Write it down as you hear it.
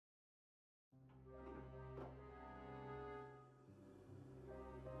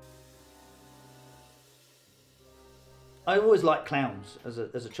I always liked clowns as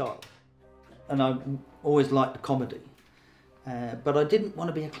a child, and I always liked the comedy, but I didn't want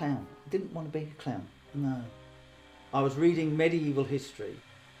to be a clown. I didn't want to be a clown, no. I was reading medieval history,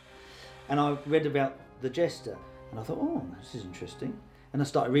 and I read about the Jester, and I thought, oh, this is interesting. And I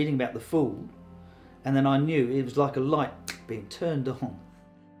started reading about the Fool, and then I knew it was like a light being turned on.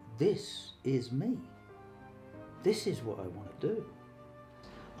 This is me. This is what I want to do.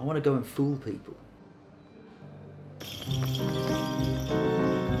 I want to go and fool people.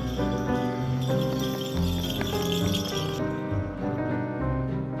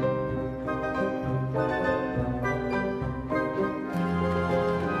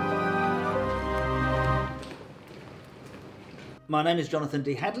 My name is Jonathon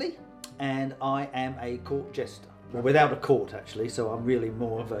De Hadleigh, and I am a court jester. Well, without a court actually, so I'm really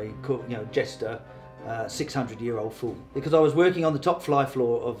more of a court, jester, 600-year-old fool. Because I was working on the top fly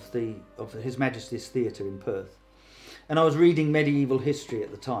floor of His Majesty's Theatre in Perth, and I was reading medieval history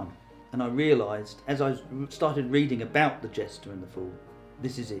at the time, and I realised as I started reading about the Jester and the Fool,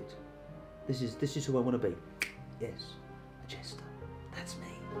 this is it. This is who I want to be. Yes, a jester. That's me.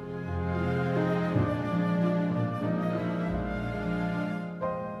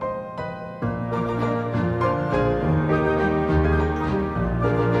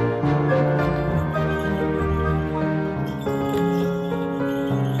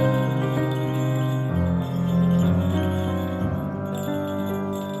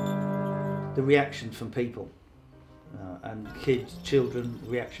 The reaction from people and kids, children,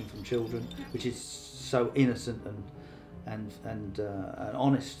 reaction from children, which is so innocent and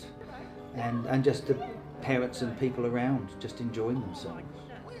honest, and just the parents and people around just enjoying themselves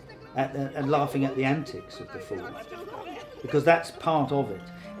and laughing at the antics of the Fool, because that's part of it.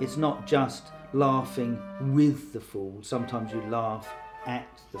 It's not just laughing with the Fool. Sometimes you laugh at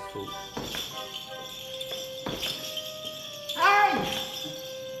the Fool.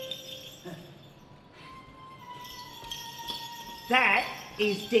 That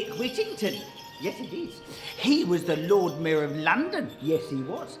is Dick Whittington. Yes, it is. He was the Lord Mayor of London. Yes, he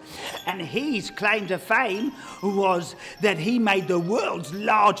was. And his claim to fame was that he made the world's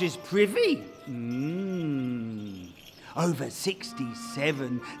largest privy. Over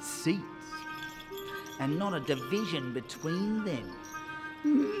 67 seats. And not a division between them.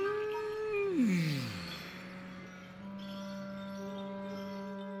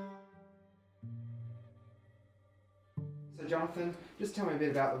 Jonathan, just tell me a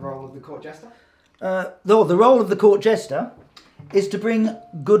bit about the role of the court jester. The role of the court jester is to bring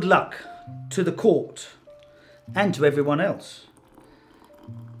good luck to the court and to everyone else,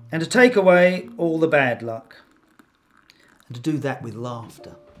 and to take away all the bad luck, and to do that with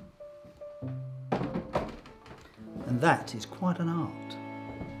laughter. And that is quite an art.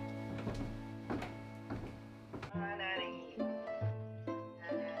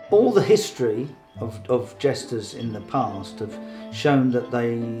 All the history of jesters in the past have shown that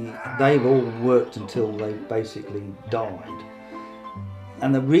they've all worked until they basically died.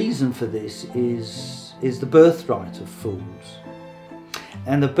 And the reason for this is the birthright of fools.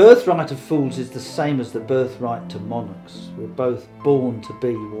 And the birthright of fools is the same as the birthright to monarchs. We're both born to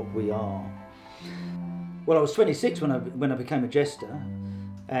be what we are. Well, I was 26 when I became a jester,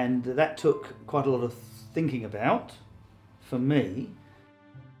 and that took quite a lot of thinking about for me.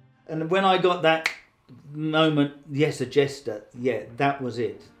 And when I got that moment, yes, a jester, yeah, that was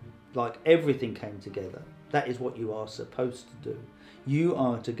it. Like everything came together. That is what you are supposed to do. You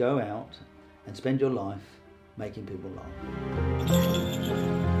are to go out and spend your life making people laugh.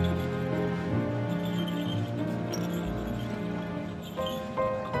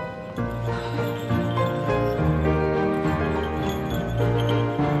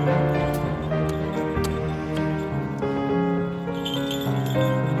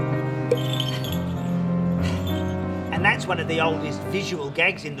 And that's one of the oldest visual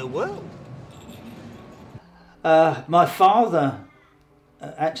gags in the world. My father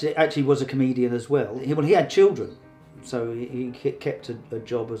actually was a comedian as well. He had children, so he kept a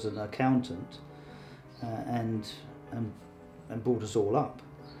job as an accountant and brought us all up,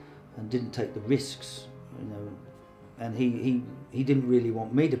 and didn't take the risks, And he didn't really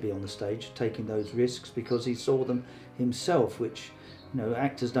want me to be on the stage taking those risks, because he saw them himself, which.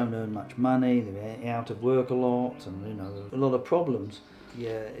 Actors don't earn much money, they're out of work a lot, and a lot of problems.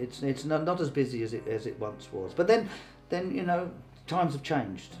 Yeah, it's not as busy as it once was. But then times have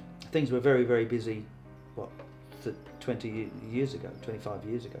changed. Things were very, very busy, 20 years ago, 25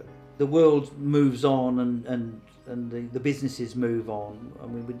 years ago. The world moves on, and the businesses move on. I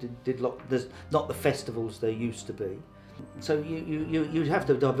mean, there's not the festivals there used to be. So you have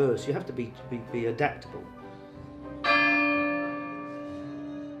to diverse. You have to be adaptable.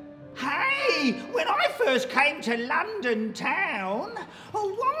 see, when I first came to London town,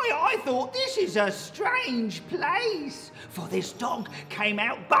 why, I thought this is a strange place. For this dog came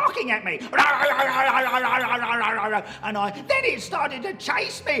out barking at me. And then it started to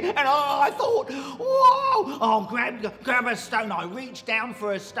chase me. And I thought, whoa, I'll grab a stone. I reached down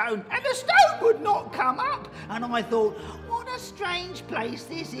for a stone and the stone would not come up. And I thought, what a strange place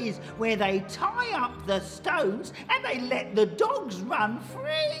this is, where they tie up the stones and they let the dogs run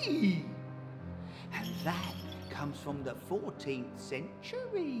free. And that comes from the 14th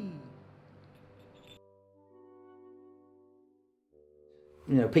century.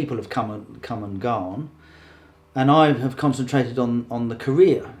 You know, people have come and gone, and I have concentrated on the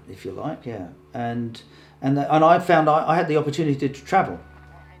career, if you like, yeah. And I found I had the opportunity to travel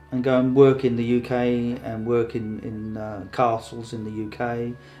and go and work in the UK and work in castles in the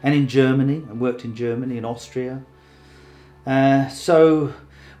UK and in Germany, and worked in Germany and Austria. So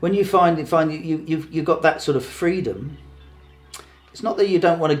when you find you've got that sort of freedom, it's not that you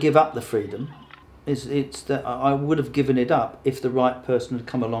don't want to give up the freedom. It's that I would have given it up if the right person had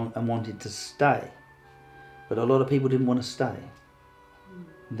come along and wanted to stay. But a lot of people didn't want to stay.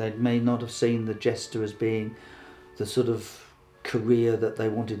 They may not have seen the jester as being the sort of career that they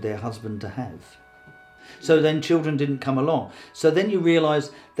wanted their husband to have. So then children didn't come along. So then you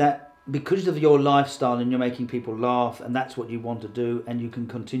realise that because of your lifestyle and you're making people laugh and that's what you want to do, and you can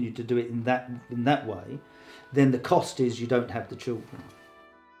continue to do it in that way, then the cost is you don't have the children.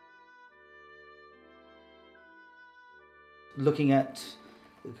 Looking at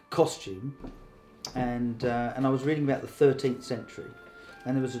costume, and I was reading about the 13th century,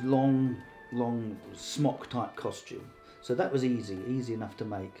 and there was a long smock type costume, so that was easy enough to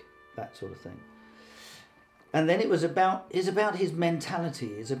make, that sort of thing. And then it's about his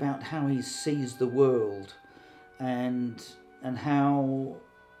mentality, it's about how he sees the world, and how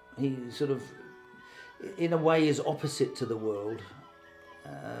he sort of in a way is opposite to the world,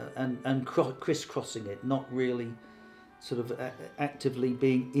 and crisscrossing it, not really sort of actively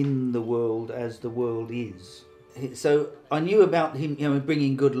being in the world as the world is. So I knew about him, you know,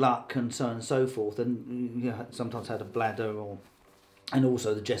 bringing good luck and so on and so forth, and you know, sometimes had a bladder, and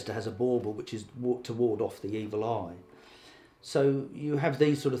also the jester has a bauble, which is to ward off the evil eye. So you have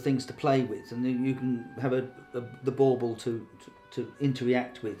these sort of things to play with, and then you can have the bauble to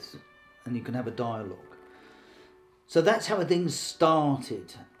interact with, and you can have a dialogue. So that's how things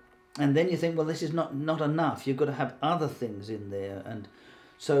started. And then you think, well, this is not enough. You've got to have other things in there. And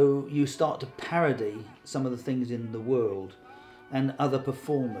so you start to parody some of the things in the world and other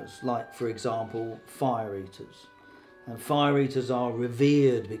performers, like, for example, fire eaters. And fire eaters are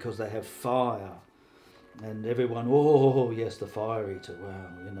revered because they have fire. And everyone, oh, yes, the fire eater, wow,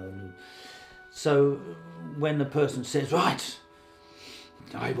 you know. So when the person says, right,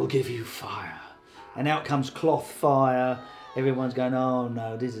 I will give you fire, and out comes cloth fire, everyone's going, oh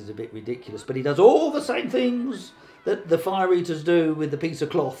no, this is a bit ridiculous. But he does all the same things that the fire eaters do with the piece of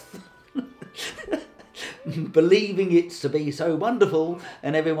cloth, believing it to be so wonderful,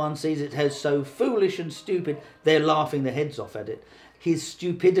 and everyone sees it as so foolish and stupid, they're laughing their heads off at it. His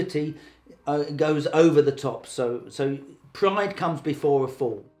stupidity goes over the top, so pride comes before a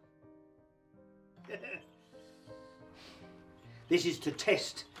fall. This is to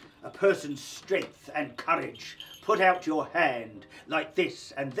test a person's strength and courage. Put out your hand like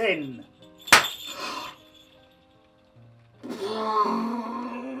this, and then...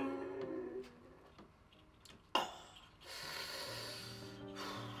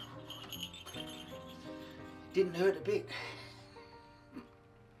 Didn't hurt a bit.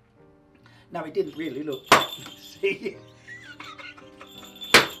 No, it didn't really, look. See?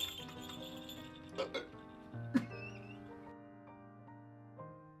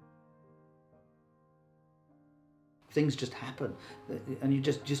 Things just happen, and you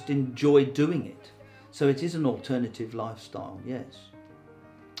just enjoy doing it. So it is an alternative lifestyle, yes.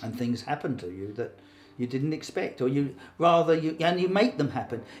 And things happen to you that you didn't expect, or you make them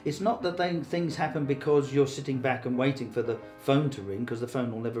happen. It's not that things happen because you're sitting back and waiting for the phone to ring, because the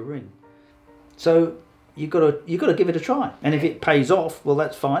phone will never ring. So you got to give it a try, and if it pays off, well,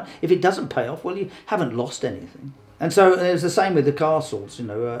 that's fine. If it doesn't pay off, well, you haven't lost anything. And so it's the same with the castles, you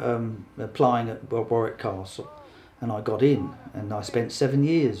know, applying at Warwick Castle. And I got in, and I spent 7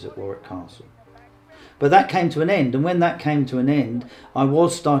 years at Warwick Castle. But that came to an end, and when that came to an end, I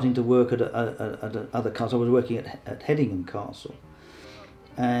was starting to work at other castles. I was working at Hedingham Castle,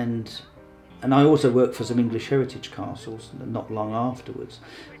 and I also worked for some English heritage castles not long afterwards.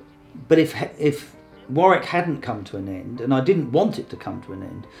 But if Warwick hadn't come to an end, and I didn't want it to come to an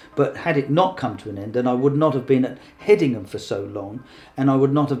end, but had it not come to an end, then I would not have been at Headingham for so long, and I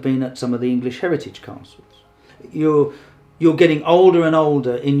would not have been at some of the English heritage castles. You're getting older and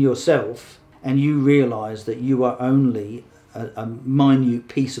older in yourself, and you realise that you are only a minute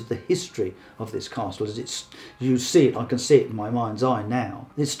piece of the history of this castle. As you see it, I can see it in my mind's eye now.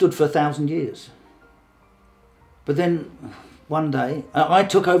 It stood for 1,000 years. But then one day I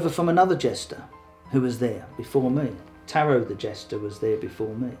took over from another jester who was there before me. Tarot the jester was there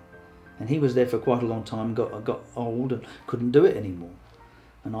before me, and he was there for quite a long time. Got old and couldn't do it anymore,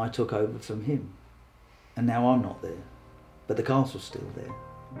 and I took over from him, and now I'm not there, but the castle's still there.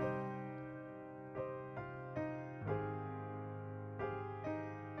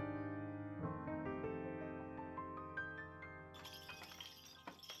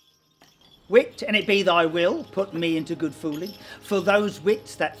 Wit, and it be thy will, put me into good fooling. For those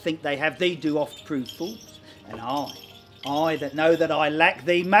wits that think they have thee do oft prove fools. And I that know that I lack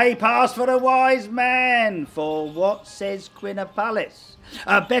thee, may pass for a wise man. For what says Quinapallis?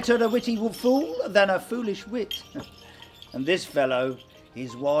 Better a witty fool than a foolish wit. And this fellow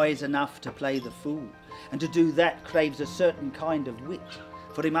is wise enough to play the fool, and to do that craves a certain kind of wit.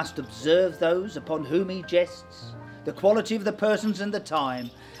 For he must observe those upon whom he jests, the quality of the persons and the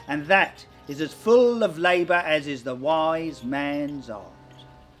time, and that is as full of labour as is the wise man's art.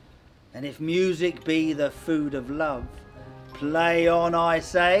 And if music be the food of love, play on, I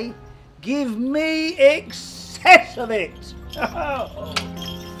say, give me excess of it.